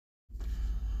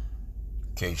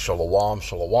Okay, Shalom,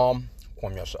 Shalom,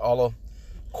 Kwam Yasha Allah,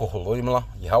 Koholimla,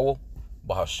 Yahweh,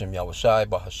 Bahashem Yahushai,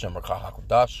 Bahashem Rakah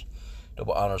HaKodash.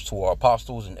 Double honors to our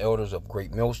apostles and elders of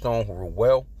Great Millstone who rule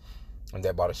well, and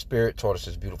that by the Spirit taught us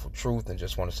His beautiful truth. And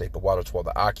just want to say the water to all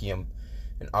the Akim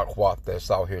and Akwak that's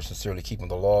out here sincerely keeping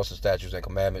the laws, the statutes, and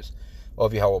commandments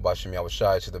of Yahweh Bahashem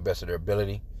Yahushai to the best of their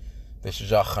ability. This is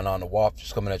Yachanan the Wap,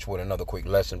 just coming at you with another quick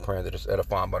lesson, praying that it's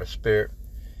edifying by the Spirit.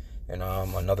 And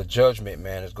another judgment,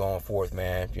 man, is going forth,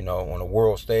 man, on a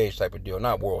world stage type of deal.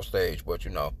 Not world stage, but,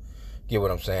 get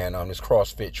what I'm saying. This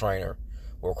CrossFit trainer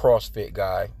or CrossFit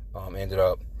guy ended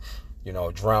up,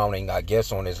 drowning, I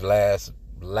guess, on his last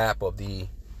lap of the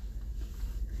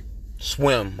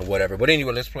swim or whatever. But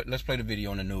anyway, let's play the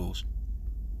video on the news.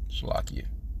 Shalakia.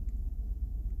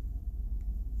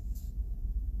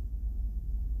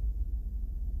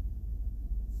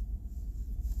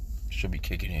 Should be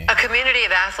kicking in. A community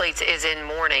of athletes is in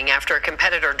mourning after a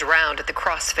competitor drowned at the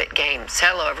CrossFit Games.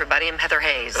 Hello, everybody. I'm Heather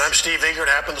Hayes. And I'm Steve Eager. It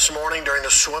happened this morning during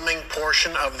the swimming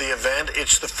portion of the event.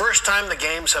 It's the first time the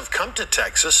games have come to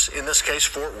Texas, in this case,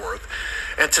 Fort Worth.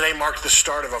 And today marked the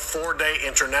start of a 4-day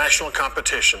international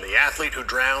competition. The athlete who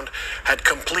drowned had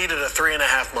completed a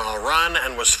 3.5-mile run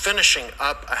and was finishing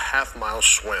up a half-mile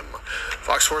swim.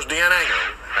 Fox 4's Deanne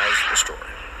Anger has the story.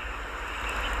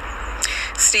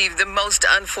 Steve, the most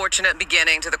unfortunate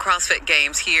beginning to the CrossFit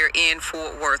Games here in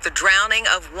Fort Worth, the drowning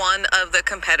of one of the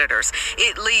competitors.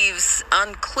 It leaves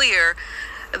unclear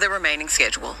the remaining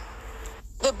schedule.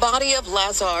 The body of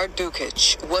Lazar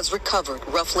Dukic was recovered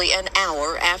roughly an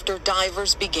hour after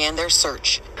divers began their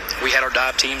search. We had our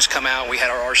dive teams come out. We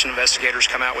had our arson investigators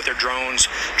come out with their drones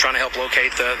trying to help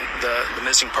locate the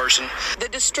missing person. The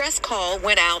distress call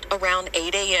went out around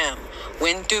 8 a.m.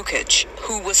 when Dukic,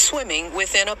 who was swimming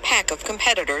within a pack of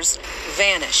competitors,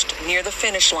 vanished near the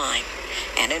finish line.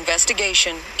 An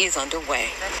investigation is underway.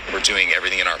 We're doing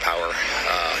everything in our power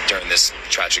during this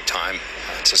tragic time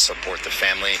to support the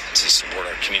family, to support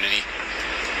our community.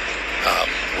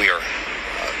 We are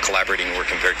collaborating,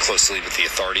 working very closely with the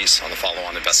authorities on the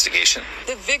follow-on investigation.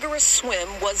 The vigorous swim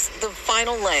was the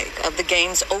final leg of the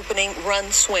game's opening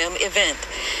run-swim event.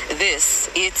 This,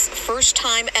 its first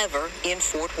time ever in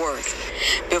Fort Worth.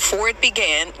 Before it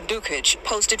began, Dukic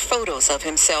posted photos of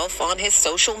himself on his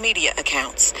social media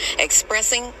accounts,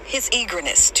 expressing his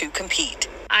eagerness to compete.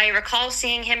 I recall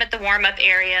seeing him at the warm-up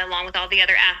area along with all the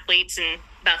other athletes and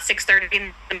about 6:30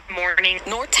 in the morning.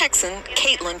 North Texan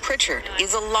Caitlin Pritchard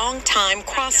is a longtime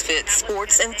CrossFit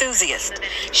sports enthusiast.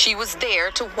 She was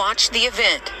there to watch the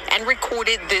event and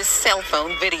recorded this cell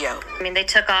phone video. I mean, they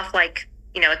took off like,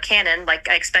 a cannon, like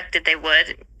I expected they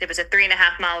would. It was a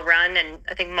 3.5-mile run, and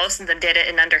I think most of them did it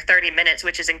in under 30 minutes,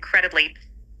 which is incredibly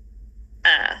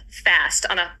fast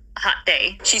on a hot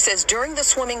day. She says during the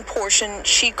swimming portion,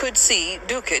 she could see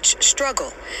Dukic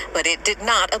struggle, but it did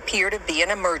not appear to be an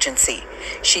emergency.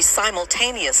 She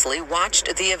simultaneously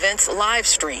watched the event's live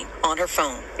stream on her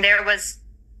phone. There was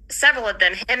several of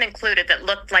them, him included, that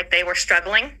looked like they were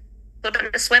struggling a little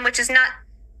bit to swim, which is not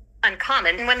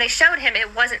uncommon. And when they showed him,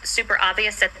 it wasn't super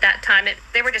obvious at that time.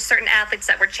 There were just certain athletes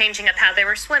that were changing up how they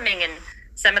were swimming, and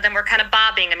some of them were kind of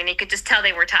bobbing. I mean, you could just tell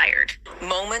they were tired.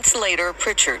 Moments later,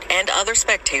 Pritchard and other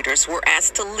spectators were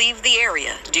asked to leave the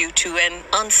area due to an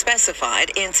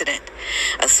unspecified incident.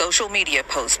 A social media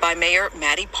post by Mayor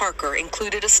Maddie Parker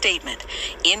included a statement,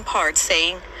 in part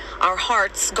saying, "Our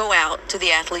hearts go out to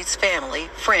the athlete's family,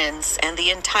 friends, and the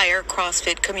entire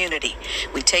CrossFit community.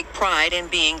 We take pride in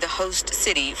being the host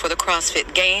city for the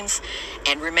CrossFit Games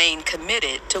and remain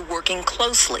committed to working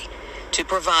closely to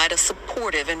provide a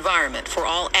supportive environment for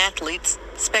all athletes,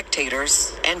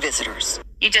 spectators, and visitors."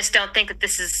 You just don't think that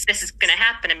this is going to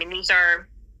happen. I mean, these are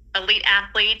elite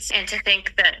athletes, and to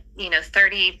think that,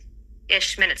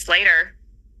 30-ish minutes later,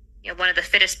 one of the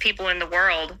fittest people in the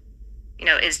world,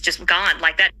 is just gone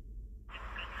like that.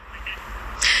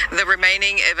 The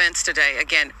remaining events today,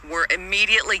 again, were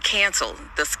immediately canceled.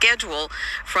 The schedule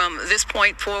from this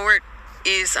point forward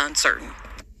is uncertain.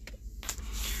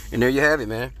 And there you have it,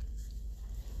 man.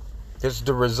 This is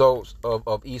the results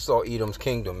of Esau Edom's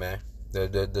kingdom, man.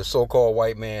 The so-called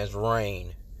white man's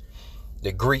reign.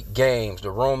 The Greek games, the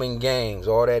Roman games,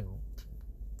 all that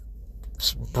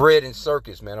bread and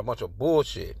circus, man. A bunch of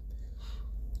bullshit.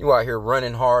 You out here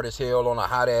running hard as hell on a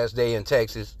hot-ass day in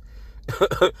Texas.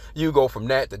 You go from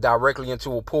that to directly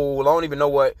into a pool. I don't even know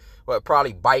what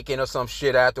probably biking or some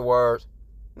shit afterwards.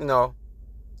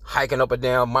 Hiking up a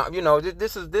damn mountain.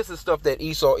 This is stuff that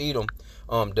Esau Edom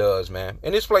does, man.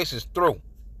 And this place is through.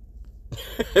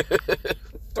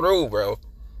 Through, bro.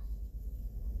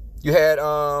 You had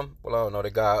I don't know, the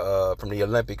guy from the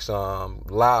Olympics,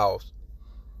 Laos.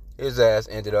 his ass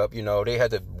ended up, they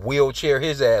had to wheelchair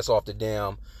his ass off the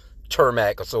damn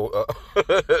tarmac or so.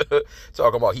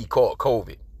 Talking about he caught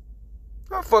COVID.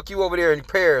 How the fuck you over there in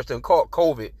Paris and caught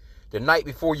COVID the night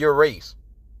before your race?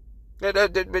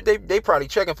 They probably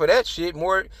checking for that shit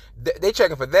more. They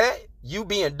checking for that, you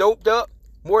being doped up,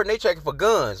 more than they checking for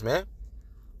guns, man.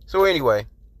 So anyway,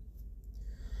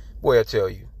 boy, I tell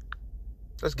you,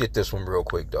 let's get this one real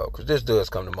quick, though, because this does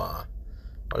come to mind.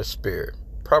 Or the spirit.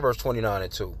 Proverbs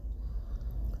 29:2.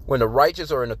 When the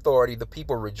righteous are in authority, the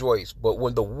people rejoice. But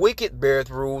when the wicked beareth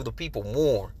rule, the people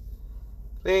mourn.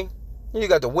 See? You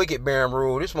got the wicked bearing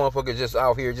rule. This motherfucker just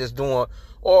out here just doing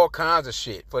all kinds of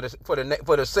shit for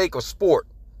the sake of sport.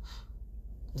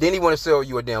 Then he want to sell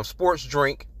you a damn sports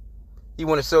drink. He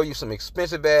want to sell you some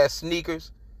expensive ass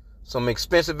sneakers, some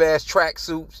expensive ass track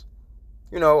suits,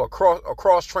 a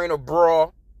cross trainer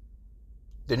bra,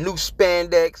 the new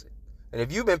spandex. And if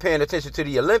you've been paying attention to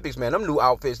the Olympics, man, them new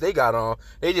outfits they got on,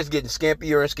 they just getting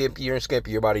skimpier and skimpier and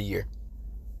skimpier about a year.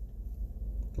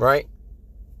 Right?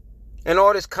 And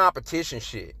all this competition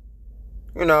shit.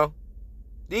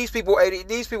 These people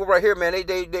right here, man,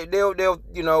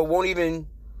 they'll won't even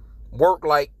work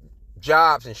like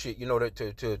jobs and shit,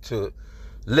 to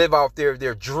live out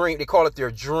their dream. They call it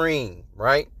their dream,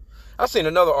 right? I seen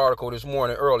another article this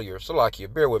morning earlier.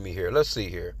 Salakia, bear with me here. Let's see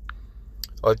here.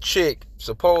 A chick,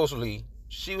 supposedly,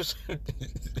 she was, I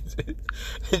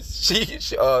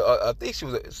think she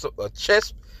was a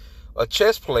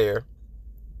chess player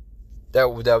that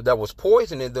was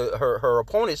poisoning her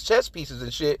opponent's chess pieces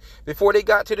and shit before they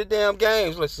got to the damn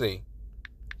games. Let's see.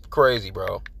 Crazy,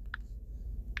 bro.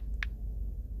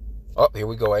 Oh, here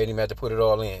we go. I ain't even had to put it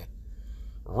all in.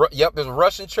 Yep, there's a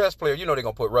Russian chess player. They're going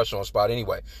to put Russia on spot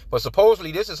anyway. But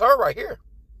supposedly this is her right here.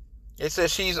 It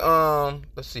says she's,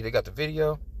 let's see, they got the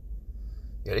video.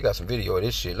 Yeah, they got some video of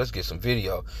this shit. Let's get some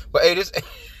video. But hey, this,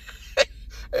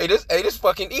 this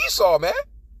fucking Esau, man.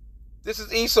 This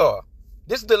is Esau.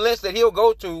 This is the list that he'll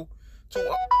go to,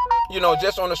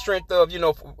 just on the strength of,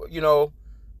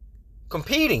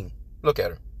 competing. Look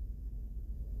at her.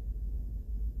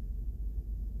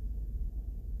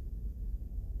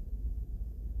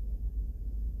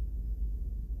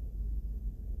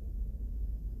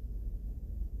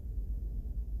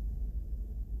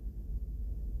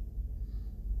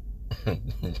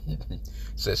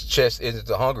 Says chess isn't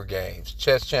the Hunger Games.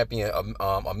 Chess champion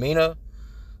Amina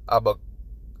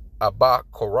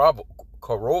Abakorova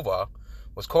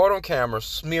was caught on camera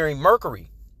smearing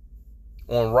mercury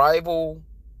on rival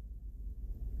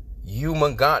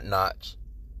Umagantnat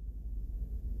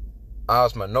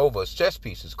Osmanova's chess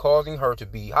pieces, causing her to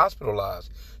be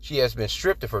hospitalized. She has been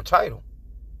stripped of her title.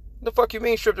 The fuck you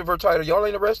mean stripped of her title? Y'all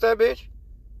ain't arrest that bitch?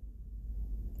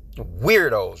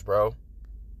 Weirdos, bro.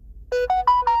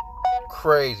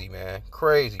 Crazy, man.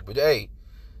 Crazy. But hey,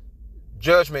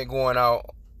 judgment going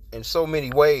out in so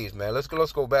many ways, man. Let's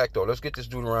go back though. Let's get this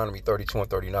Deuteronomy 32 and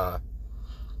 39.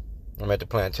 I'm at the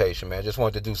plantation, man. Just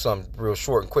wanted to do something real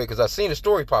short and quick because I seen the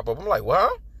story pop up. I'm like,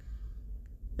 what?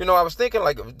 I was thinking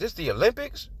like, this the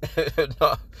Olympics?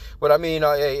 No. But I mean,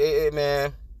 hey,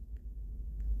 man.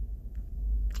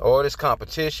 All this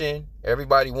competition.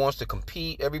 Everybody wants to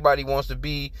compete. Everybody wants to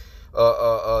be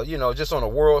just on a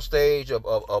world stage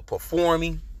of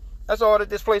performing. That's all that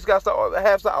this place has to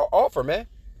offer, man.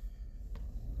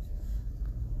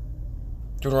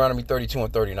 Deuteronomy 32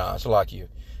 and 39. Salakia.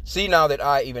 See now that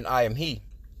I am he,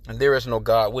 and there is no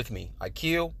God with me. I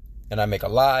kill, and I make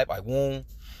alive. I wound,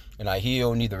 and I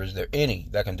heal. Neither is there any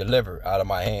that can deliver out of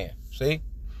my hand. See?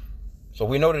 So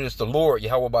we know that it's the Lord,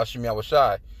 Yahweh Bashim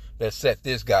Yahushai, that set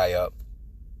this guy up.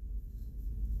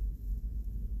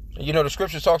 The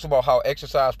scripture talks about how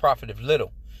exercise profiteth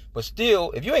little. But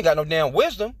still, if you ain't got no damn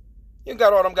wisdom, you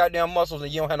got all them goddamn muscles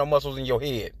and you don't have no muscles in your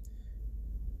head.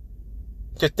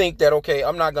 To think that, okay,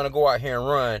 I'm not going to go out here and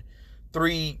run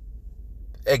 3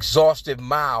 exhaustive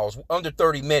miles under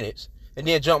 30 minutes and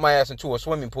then jump my ass into a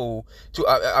swimming pool,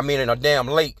 in a damn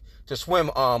lake to swim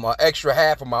an extra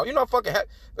half a mile.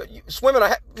 Swimming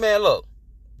man, look,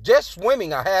 just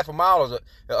swimming a half a mile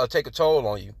will take a toll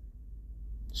on you.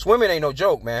 Swimming ain't no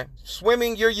joke, man.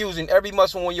 Swimming, you're using every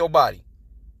muscle in your body.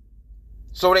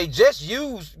 So they just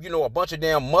use, a bunch of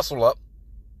damn muscle up,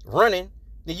 running.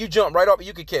 Then you jump right up and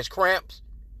you could catch cramps.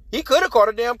 He could have caught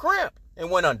a damn cramp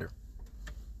and went under.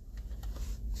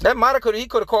 He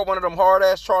could have caught one of them hard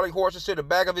ass Charlie horses to the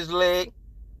back of his leg.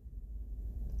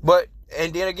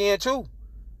 And then again too,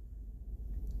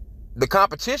 the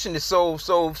competition is so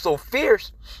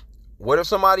fierce. What if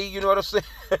somebody, done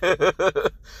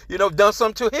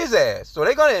something to his ass? So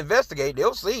they're going to investigate.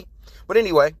 They'll see. But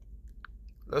anyway,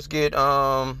 let's get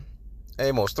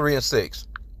Amos 3 and 6.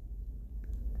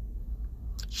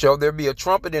 Shall there be a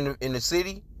trumpet in the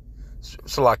city?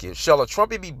 Salakia. Shall a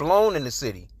trumpet be blown in the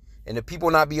city, and the people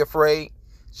not be afraid?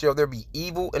 Shall there be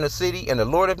evil in the city, and the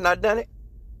Lord have not done it?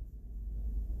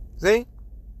 See?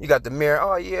 You got the mayor.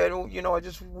 Oh yeah, you know,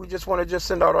 we just want to just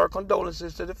send out our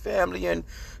condolences to the family and,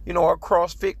 you know, our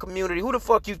CrossFit community. Who the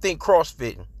fuck you think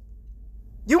CrossFitting?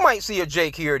 You might see a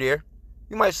Jake here or there.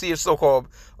 You might see a so-called,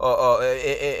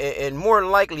 and more than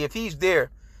likely, if he's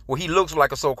there, well, he looks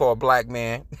like a so-called black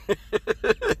man.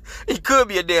 He could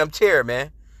be a damn terror,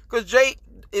 man. Because Jake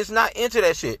is not into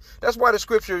that shit. That's why the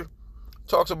scripture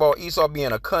talks about Esau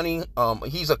being a cunning,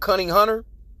 he's a cunning hunter.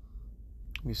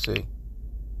 Let me see.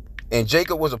 And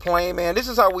Jacob was a plain man. This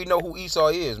is how we know who Esau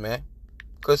is, man.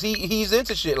 Because he's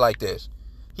into shit like this.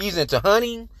 He's into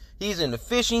hunting. He's into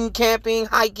fishing, camping,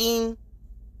 hiking.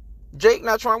 Jake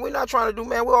we're not trying to do,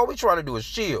 man. All we trying to do is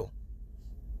chill.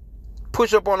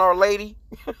 Push up on our lady.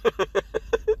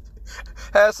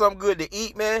 Have something good to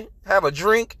eat, man. Have a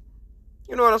drink.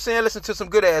 You know what I'm saying? Listen to some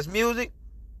good ass music.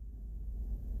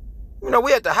 You know,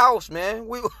 we at the house, man.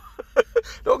 We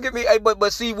don't get me,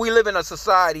 but see, we live in a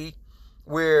society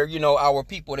where, you know, our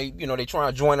people, they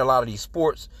try to join a lot of these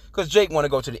sports. Because Jake want to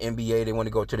go to the NBA, they want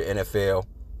to go to the NFL.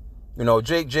 You know,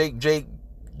 Jake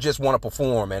just want to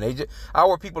perform, man.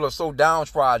 Our people are so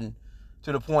downtrodden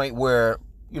to the point where,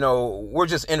 you know, we're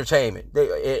just entertainment.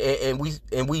 And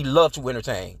we love to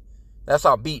entertain. That's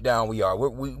how beat down we are.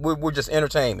 We're just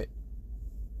entertainment.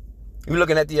 You're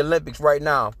looking at the Olympics right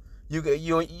now.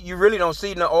 You really don't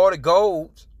see all the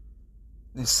golds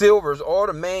and silvers. All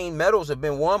the main medals have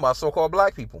been won by so-called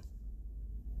black people.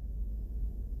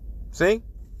 See?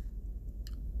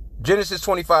 Genesis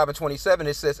 25:27,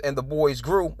 it says, and the boys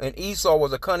grew, and Esau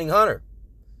was a cunning hunter,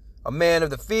 a man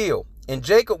of the field, and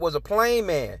Jacob was a plain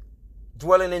man,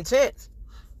 dwelling in tents.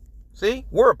 See?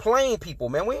 We're a plain people,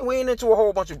 man. We ain't into a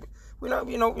whole bunch of,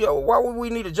 why would we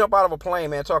need to jump out of a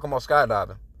plane, man, talking about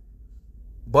skydiving?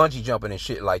 Bungee jumping and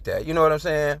shit like that. You know what I'm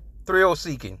saying? Thrill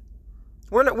seeking.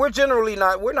 We're generally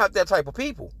not that type of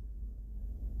people.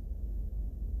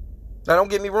 Now don't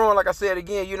get me wrong, like I said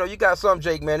again, you know, you got some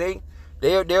Jake, man,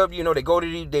 they go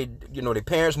to their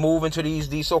parents move into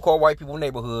these so-called white people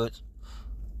neighborhoods.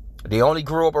 They only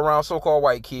grew up around so-called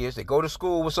white kids. They go to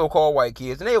school with so-called white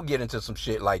kids, and they'll get into some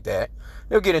shit like that.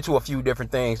 They'll get into a few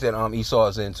different things that Esau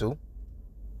is into.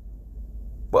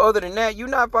 But other than that, you're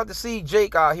not about to see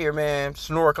Jake out here, man,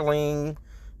 snorkeling.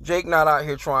 Jake not out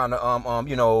here trying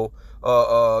to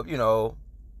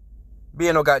be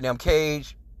in no goddamn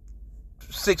cage,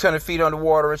 600 feet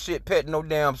underwater and shit, petting no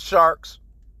damn sharks.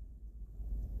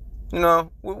 You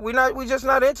know, we just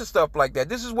not into stuff like that.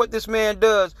 This is what this man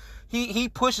does. He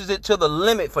pushes it to the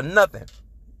limit for nothing.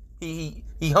 He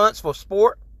hunts for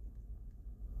sport.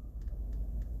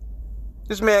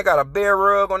 This man got a bear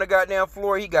rug on the goddamn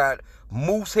floor. He got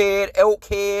moose head, elk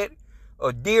head,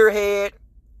 a deer head,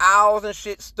 owls and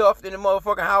shit stuffed in the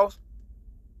motherfucking house.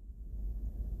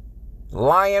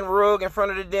 Lion rug in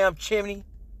front of the damn chimney.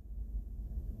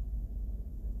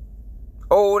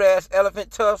 Old ass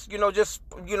elephant tusks,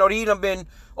 he done been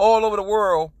all over the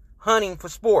world hunting for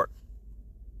sport.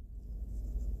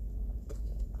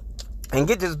 And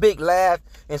get this big laugh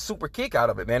and super kick out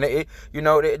of it, man.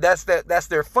 That's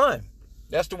their fun.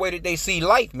 That's the way that they see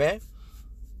life, man.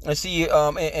 And see,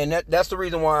 that's the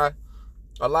reason why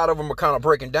a lot of them are kind of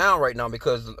breaking down right now,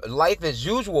 because life as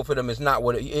usual for them is not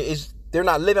what it is. They're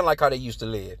not living like how they used to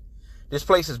live. This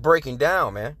place is breaking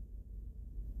down, man.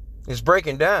 It's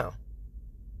breaking down.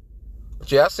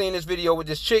 But yeah, I seen this video with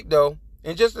this chick though,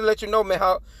 and just to let you know, man,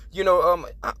 how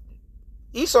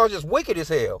Esau just wicked as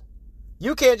hell.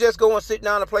 You can't just go and sit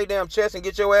down and play damn chess and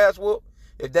get your ass whooped.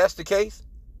 If that's the case,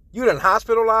 you done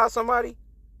hospitalized somebody.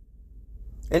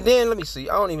 And then let me see.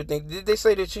 I don't even think, did they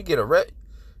say that she get arrested?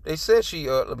 They said she.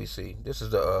 Let me see. This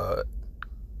is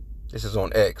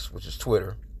on X, which is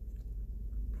Twitter.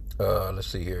 Let's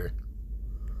see here.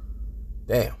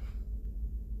 Damn.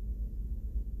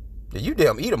 Yeah, you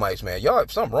damn Edomites, man. Y'all,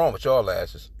 something wrong with y'all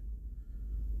asses.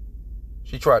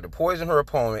 She tried to poison her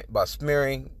opponent by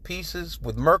smearing pieces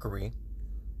with mercury.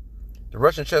 The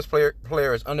Russian chess player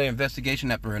is under investigation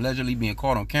after allegedly being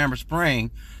caught on camera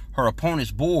spraying her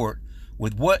opponent's board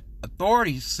with what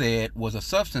authorities said was a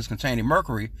substance containing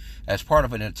mercury as part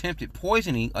of an attempted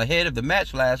poisoning ahead of the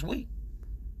match last week.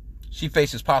 She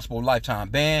faces possible lifetime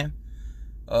ban.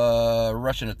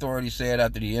 Russian authorities said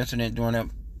after the incident during that.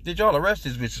 Did y'all arrest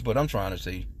this bitch? Is what I'm trying to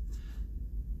see.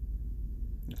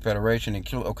 The Federation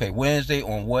included, Wednesday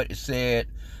on what it said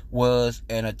was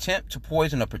an attempt to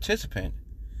poison a participant.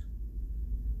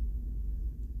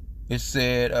 It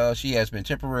said she has been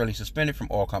temporarily suspended from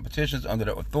all competitions under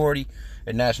the authority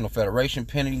at National Federation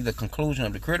pending the conclusion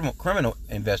of the criminal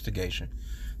investigation.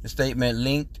 The statement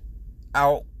linked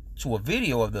out to a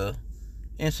video of the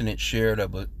incident shared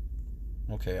of a...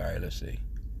 Okay, all right, let's see.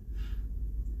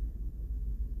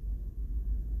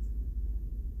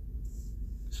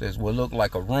 It says, what looked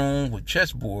like a room with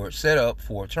chessboards set up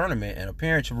for a tournament and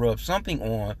appearing to rub something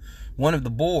on one of the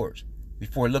boards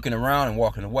before looking around and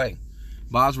walking away.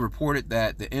 Boz reported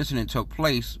that the incident took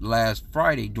place last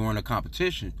Friday during a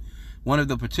competition. One of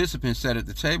the participants sat at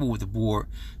the table with a board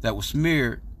that was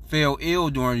smeared, fell ill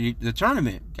during the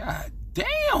tournament. God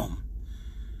damn.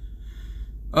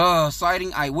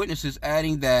 Citing eyewitnesses,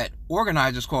 adding that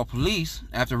organizers called police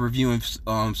after reviewing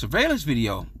surveillance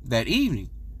video that evening.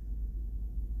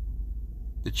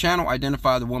 The channel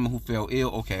identified the woman who fell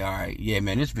ill. Okay, all right. Yeah,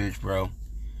 man, this bitch, bro.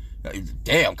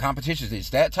 Damn, competitions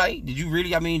is that tight? Did you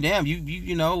really? I mean, damn,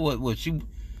 you know what she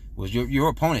was your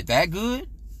opponent that good?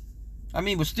 I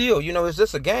mean, but still, you know, is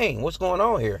this a game? What's going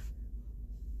on here?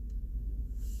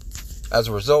 As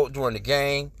a result, during the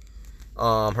game,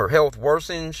 her health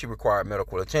worsened. She required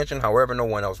medical attention. However, no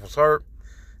one else was hurt.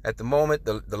 At the moment,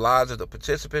 the lives of the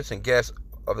participants and guests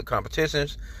of the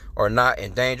competitions are not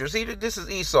in danger. See, this is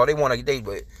Esau. They want to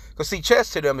because see, chess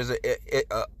to them is a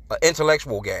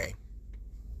intellectual game.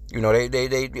 You know, they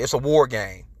it's a war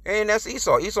game. And that's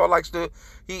Esau. Esau likes to,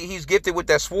 he's gifted with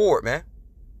that sword, man.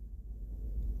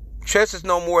 Chess is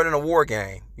no more than a war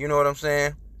game. You know what I'm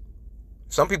saying?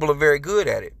 Some people are very good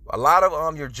at it. A lot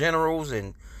of your generals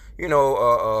and, you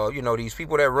know, these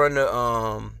people that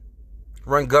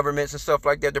run governments and stuff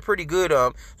like that, they're pretty good.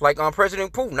 Like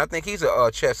President Putin, I think he's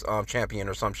a chess champion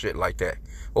or some shit like that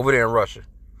over there in Russia.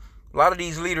 A lot of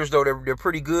these leaders, though, they're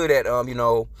pretty good at, you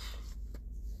know,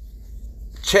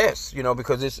 chess, you know,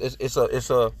 because it's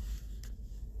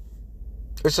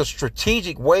a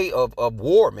strategic way of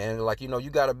war, man. Like, you know, you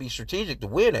got to be strategic to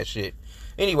win that shit.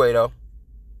 Anyway, though,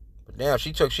 but damn,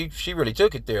 she really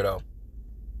took it there, though.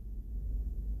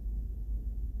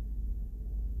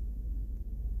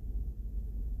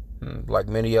 Like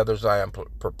many others, I am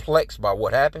perplexed by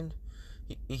what happened.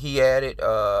 He added,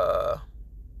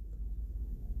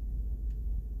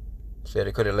 said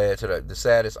it could have led to the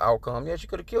saddest outcome. Yeah, she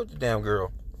could have killed the damn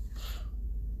girl.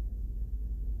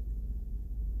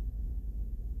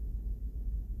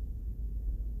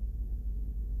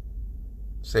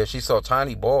 Said she saw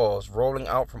tiny balls rolling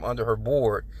out from under her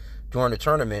board during the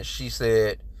tournament. She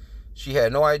said she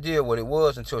had no idea what it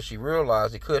was until she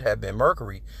realized it could have been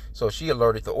mercury, so she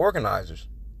alerted the organizers.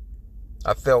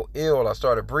 I felt ill. I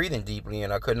started breathing deeply,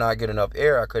 and I could not get enough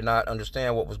air. I could not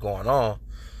understand what was going on.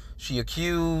 She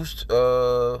accused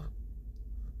Korova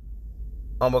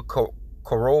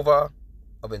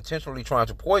of intentionally trying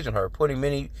to poison her, putting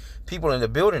many people in the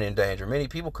building in danger. Many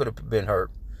people could have been hurt.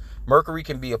 Mercury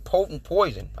can be a potent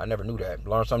poison. I never knew that.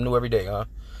 Learn something new every day, huh?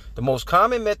 The most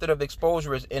common method of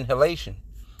exposure is inhalation.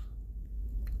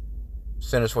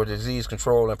 Centers for Disease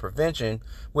Control and Prevention,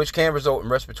 which can result in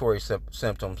respiratory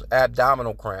symptoms,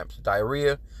 abdominal cramps,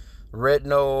 diarrhea,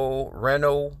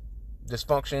 renal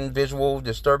dysfunction, visual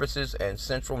disturbances, and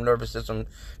central nervous system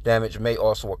damage may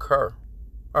also occur.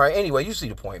 All right, anyway, you see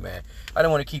the point, man. I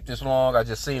didn't want to keep this long. I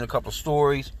just seen a couple of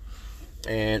stories.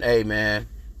 And, hey, man,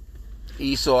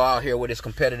 Esau out here with his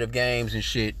competitive games and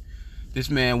shit. This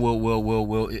man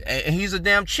will. And he's a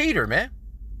damn cheater, man.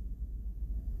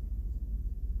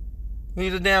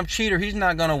 He's a damn cheater. He's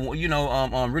not gonna, you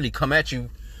know, really come at you,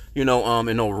 you know,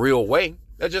 in no real way.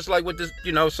 That's just like with this,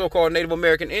 you know, so-called Native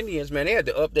American Indians, man. They had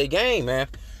to up their game, man.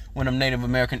 When them Native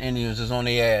American Indians is on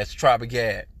their ass, Tribe of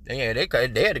Gad. They had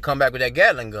to come back with that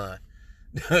Gatling gun.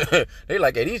 They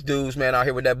like, hey, these dudes, man, out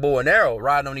here with that bow and arrow,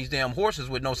 riding on these damn horses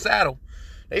with no saddle.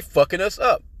 They fucking us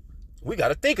up. We got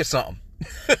to think of something.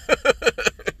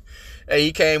 Hey,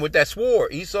 he came with that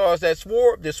sword. Esau is that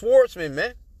sword, the swordsman,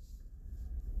 man.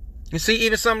 You see,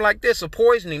 even something like this, a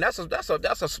poisoning, that's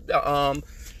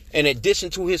in addition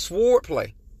to his sword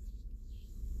play.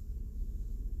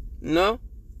 No?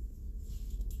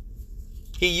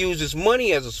 He uses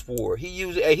money as a sword.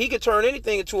 He could turn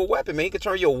anything into a weapon, man. He could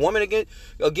turn your woman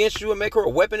against you and make her a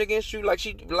weapon against you,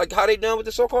 like how they done with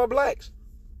the so-called blacks.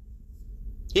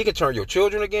 He can turn your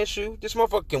children against you. This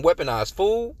motherfucker can weaponize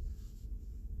food.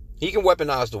 He can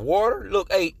weaponize the water.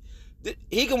 Look, hey,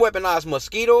 he can weaponize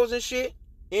mosquitoes and shit,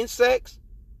 insects.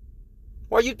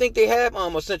 Why you think they have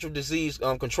a central disease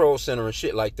control center and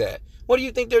shit like that? What do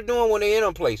you think they're doing when they're in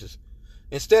them places?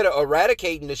 Instead of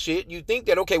eradicating the shit, you think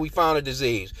that, okay, we found a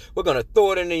disease. We're going to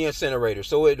throw it in the incinerator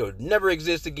so it'll never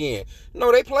exist again.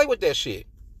 No, they play with that shit.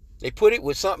 They put it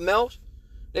with something else.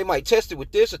 They might test it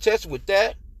with this or test it with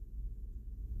that.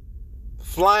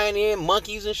 flying in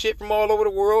monkeys and shit from all over the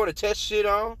world to test shit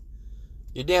on.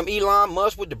 Your damn Elon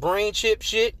Musk with the brain chip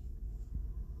shit.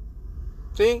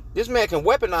 See, this man can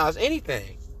weaponize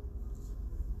anything.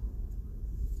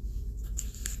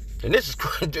 And this is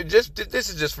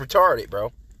just retarded,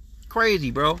 bro.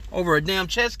 Crazy, bro. Over a damn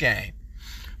chess game.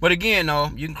 But again, though,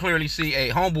 you can clearly see, hey,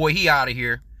 homeboy, he out of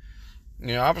here.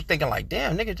 You know, I was thinking like,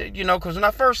 damn, nigga, you know, because when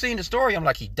I first seen the story, I'm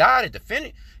like, he died at the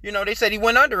finish. You know, they said he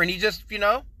went under and he just, you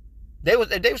know, they was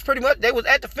pretty much, they was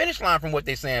at the finish line from what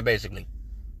they saying, basically.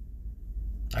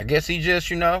 I guess he just,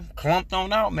 you know, clumped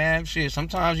on out, man. Shit,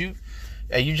 sometimes you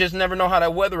just never know how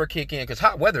that weather will kick in, because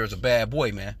hot weather is a bad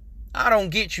boy, man. I don't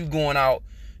get you going out.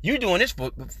 You doing this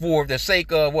for the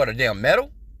sake of, what, a damn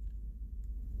medal?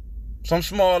 Some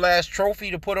small ass trophy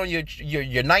to put on your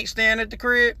nightstand at the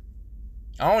crib?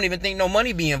 I don't even think no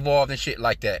money be involved in shit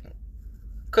like that.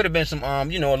 Could have been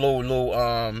some, you know, a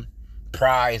little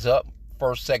prize up.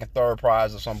 First, second, third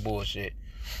prize or some bullshit.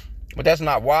 But that's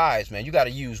not wise, man. You got to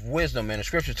use wisdom, man. The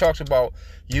scripture talks about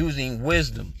using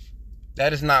wisdom.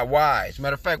 That is not wise.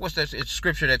 Matter of fact, what's that? It's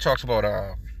scripture that talks about,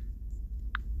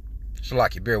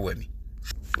 Salaki, bear with me.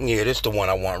 Yeah, this is the one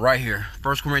I want right here.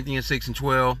 1 Corinthians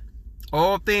 6:12.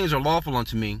 All things are lawful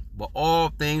unto me, but all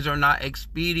things are not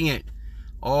expedient.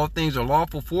 All things are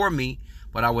lawful for me,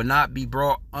 but I would not be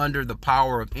brought under the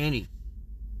power of any.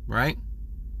 Right?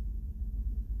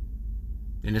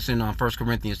 And it's in 1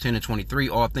 Corinthians 10:23.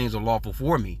 All things are lawful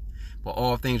for me, but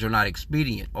all things are not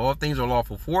expedient. All things are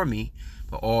lawful for me,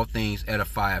 but all things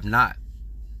edify not.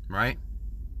 Right?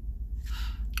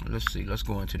 Let's see. Let's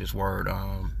go into this word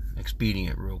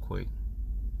expedient real quick.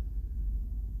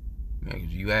 Man,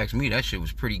 if you ask me, that shit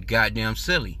was pretty goddamn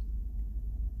silly.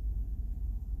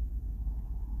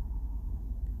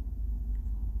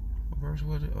 What verse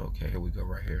was it? Okay, here we go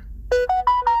right here.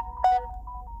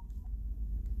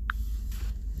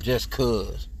 Just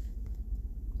cause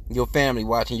your family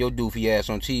watching your doofy ass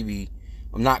on TV,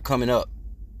 I'm not coming up.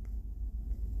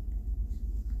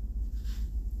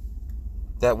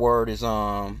 That word is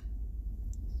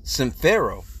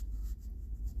symphero.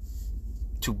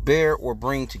 To bear or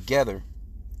bring together.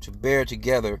 To bear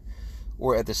together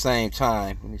or at the same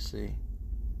time. Let me see.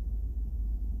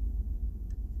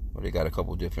 Well, they got a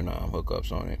couple different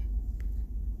hookups on it.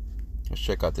 Let's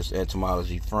check out this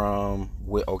etymology from,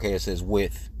 okay, it says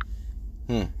with.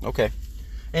 Okay.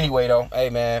 Anyway, though,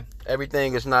 hey, man,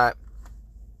 everything is not,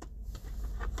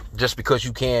 just because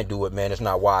you can do it, man, it's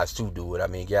not wise to do it. I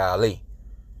mean, golly,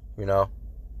 you know.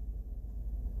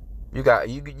 You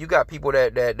got people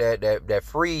that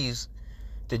freeze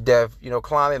to death, you know,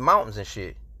 climbing mountains and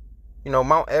shit. You know,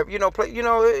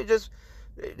 it just,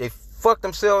 they fuck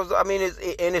themselves. I mean,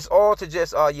 it's all to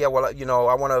just, yeah, well, you know,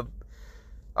 I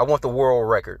want the world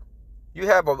record. You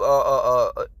have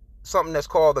something that's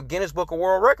called the Guinness Book of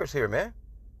World Records here, man,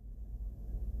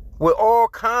 with all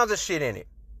kinds of shit in it,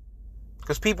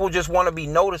 because people just want to be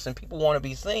noticed and people want to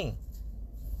be seen.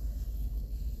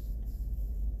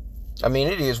 I mean,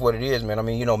 it is what it is, man. I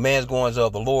mean, you know, man's goings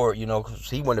of the Lord, you know, cause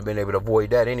he wouldn't have been able to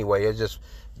avoid that anyway. It's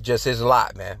just his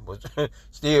lot, man. But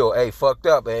still, hey, fucked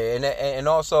up. And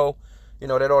also, you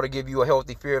know, that ought to give you a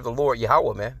healthy fear of the Lord,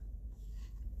 Yahweh, man.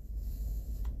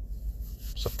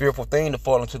 It's a fearful thing to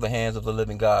fall into the hands of the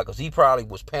living God, because he probably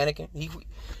was panicking.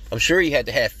 I'm sure he had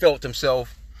to have felt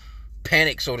himself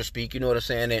panic, so to speak, you know what I'm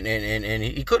saying? And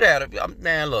he could have had,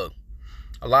 man, look.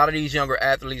 A lot of these younger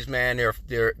athletes, man,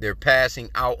 they're passing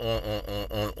out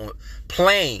on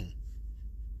playing.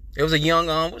 It was a young,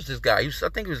 what's this guy? I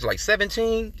think he was like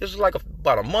 17. This was like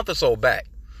about a month or so back.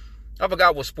 I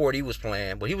forgot what sport he was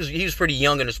playing, but he was pretty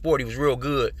young in the sport. He was real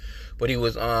good, but he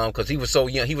was because he was so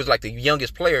young. He was like the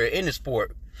youngest player in the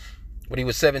sport, but he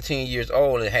was 17 years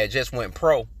old and had just went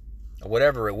pro or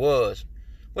whatever it was.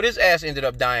 But his ass ended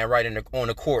up dying right on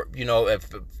the court. You know,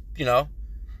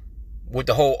 with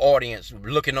the whole audience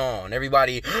looking on,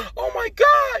 everybody, oh my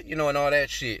God, you know, and all that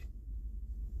shit.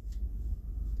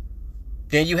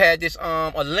 Then you had this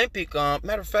Olympic,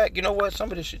 matter of fact, you know what? Some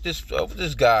of this shit, this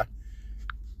Olympic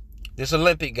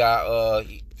guy,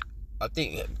 I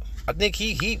think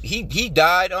he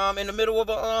died in the middle of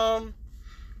a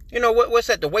you know what's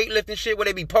that, the weightlifting shit where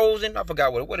they be posing? I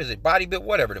forgot what is it, bodybuilding,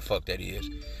 whatever the fuck that is.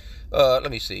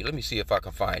 Let me see if I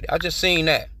can find it. I just seen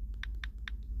that.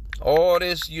 All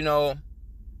this, you know,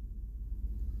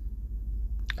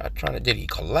 did he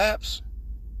collapse?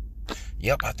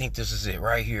 Yep, I think this is it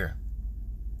right here.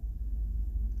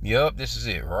 Yep, this is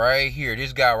it right here.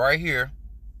 This guy right here.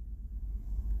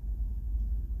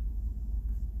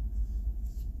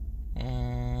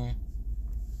 Trying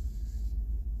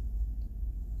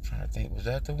to think, was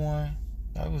that the one?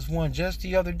 That was one just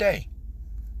the other day.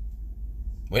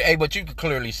 But you can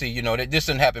clearly see, you know, that this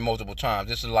didn't happen multiple times.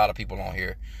 This is a lot of people on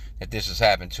here that this has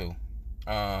happened to.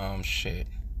 Shit.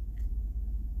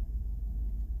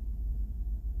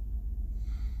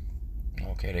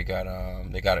 Okay,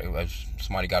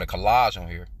 somebody got a collage on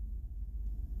here.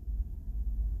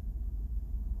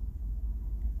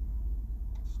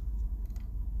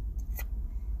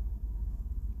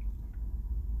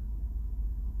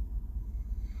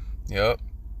 Yep.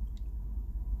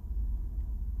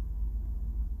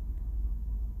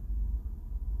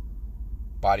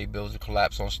 Bodybuilders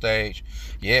collapse on stage.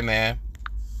 Yeah, man.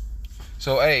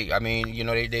 So, hey, I mean, you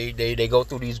know, they go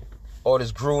through all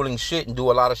this grueling shit and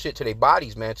do a lot of shit to their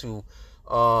bodies, man, to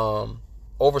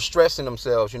overstressing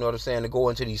themselves, you know what I'm saying, to go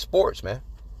into these sports, man.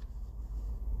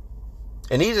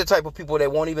 And these are the type of people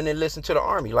that won't even enlist to the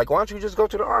army. Like, why don't you just go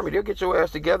to the army? They'll get your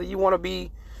ass together. You want to be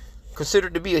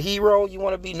considered to be a hero? You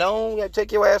want to be known? You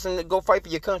take your ass and go fight for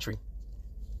your country.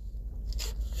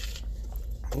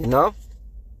 You know?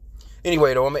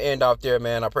 Anyway, though, I'm going to end out there,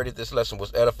 man. I pray that this lesson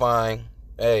was edifying.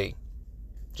 Hey,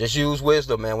 just use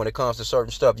wisdom, man, when it comes to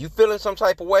certain stuff. You feeling some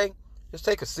type of way? Just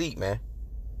take a seat, man.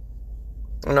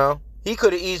 You know? He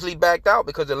could have easily backed out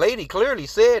because the lady clearly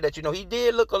said that, you know, he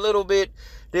did look a little bit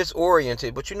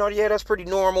disoriented. But, you know, yeah, that's pretty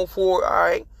normal for, all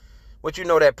right. But, you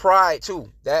know, that pride,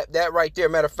 too. That right there,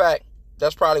 matter of fact,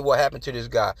 that's probably what happened to this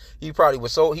guy. He probably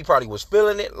was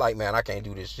feeling it like, man, I can't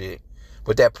do this shit.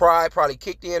 But that pride probably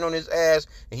kicked in on his ass,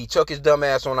 and he took his dumb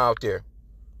ass on out there.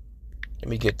 Let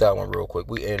me get that one real quick.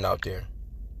 We end out there.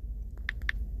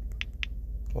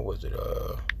 What was it?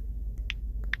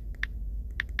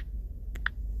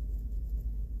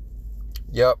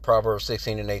 Yep, Proverbs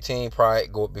 16 and 18.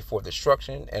 Pride goeth before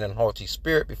destruction, and an haughty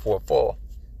spirit before a fall.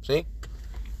 See?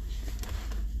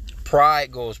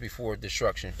 Pride goes before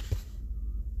destruction.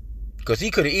 Because he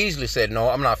could have easily said, no,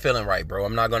 I'm not feeling right, bro.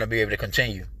 I'm not going to be able to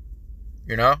continue.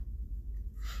 You know?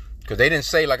 Because they didn't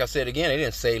say, like I said again, they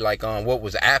didn't say like what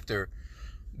was after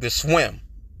the swim.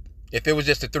 If it was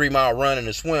just a 3-mile run and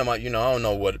a swim, I don't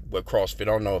know what CrossFit, I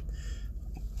don't know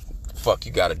fuck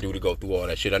you got to do to go through all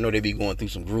that shit. I know they be going through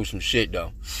some gruesome shit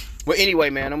though. But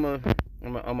anyway, man, I'm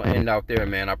gonna end out there,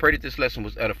 man. I pray that this lesson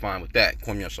was edifying with that.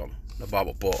 Kwam Yasam, the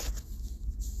Bible Paul.